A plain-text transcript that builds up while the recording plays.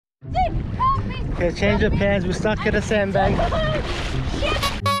Help me! Okay, change of plans. We're stuck at a sandbank.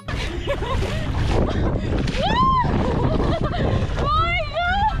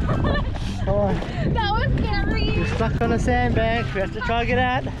 Come on. That was scary. We're stuck on a sandbank. We have to try to get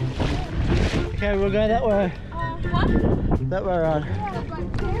out. Okay, we'll go that way. What? That way around. Yeah,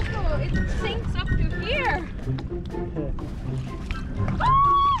 but careful. It sinks up to here.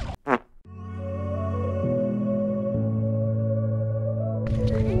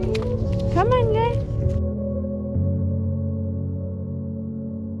 Come on, guys.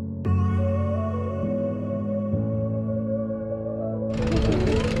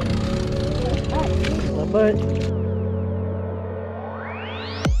 My boat.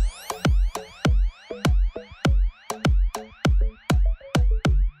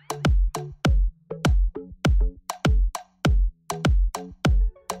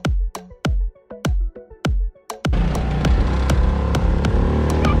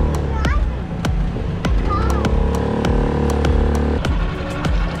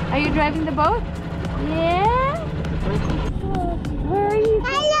 Are you driving the boat? Yeah? Where are you?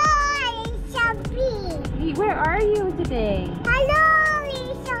 Hello, it's Sophie. Where are you today? Hello,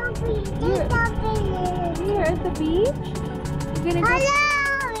 it's Sophie. You're- It's Sophie. Here at the beach? You're gonna go. Hello,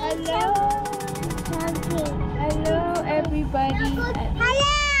 it's Hello. Sophie. Hello, everybody.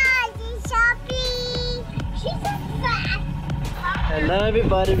 Hello, it's Sophie. She's so fast. Hello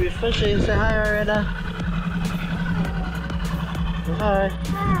everybody, we're fishing. Say hi, Arena. Say hi.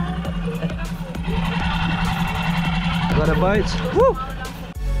 Got a boat. Woo!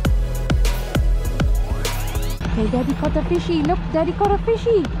 Okay, Daddy caught a fishy. Look, Daddy caught a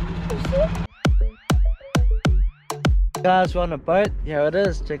fishy. Guys, we're on a boat. Here it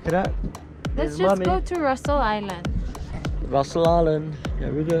is. Check it out. Let's There's just Mummy. go to Russell Island. Russell Island.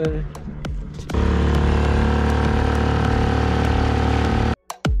 Here we go.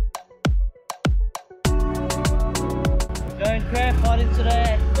 Going crab potting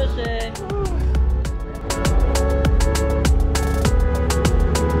today. Fishing.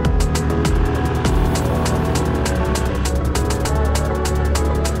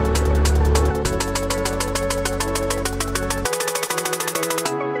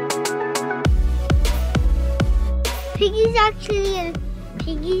 Piggy's actually a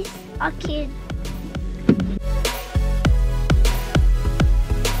Piggy's a kid.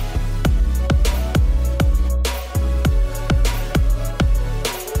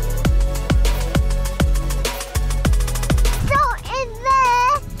 So in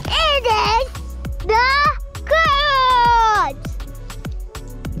there it is the crabs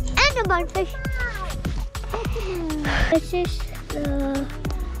and the mudfish. This is the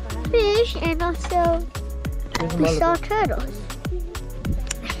fish and also we saw turtles.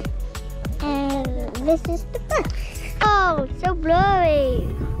 And this is the fish. Oh, so blurry.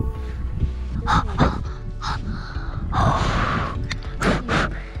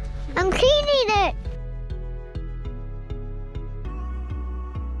 I'm cleaning it.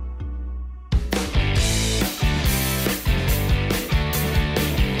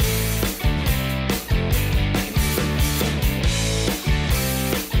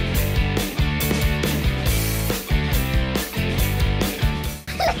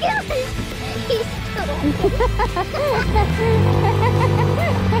 He's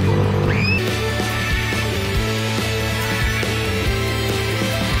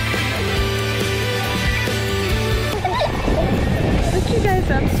What you guys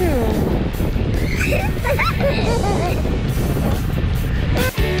up to?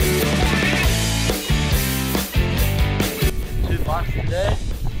 Two bucks today.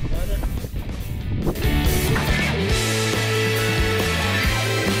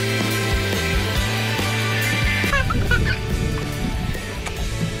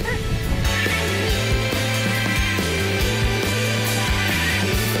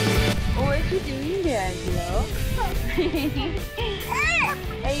 What are you doing there, Angelo?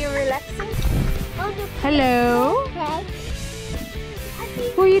 Are you relaxing? Hello? Okay.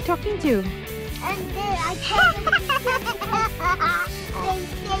 Who are you talking to? And then I told him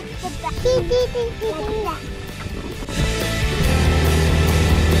he did that.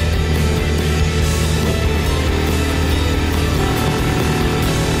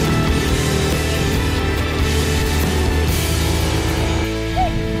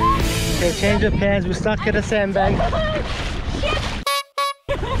 Okay, change of plans. We're stuck at a sandbank.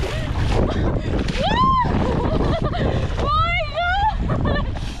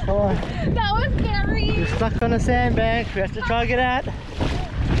 Come on. That was scary. We're stuck on a sandbank. We have to try to get out.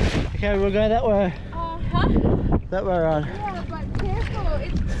 Okay, we'll go that way. Huh? That way around. Yeah, but careful.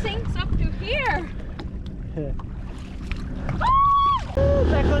 It sinks up to here. Yeah.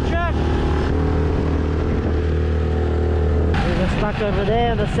 back on track. We were stuck over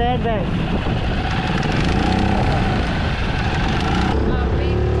there on the sandbank.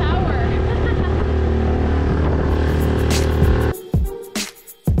 Big tower.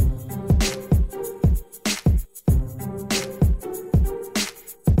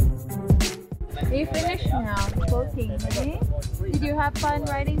 You finished now boating, eh? Did you have fun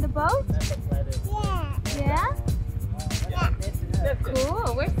riding the boat? Yeah. Yeah?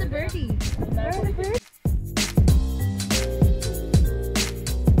 Cool. Where's the birdie? Where are the birds?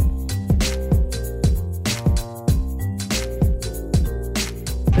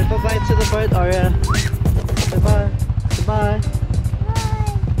 Say bye-bye to the boat, Aria. Say bye. Goodbye. Bye.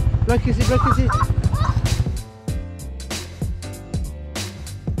 Blow kissy, blow kissy.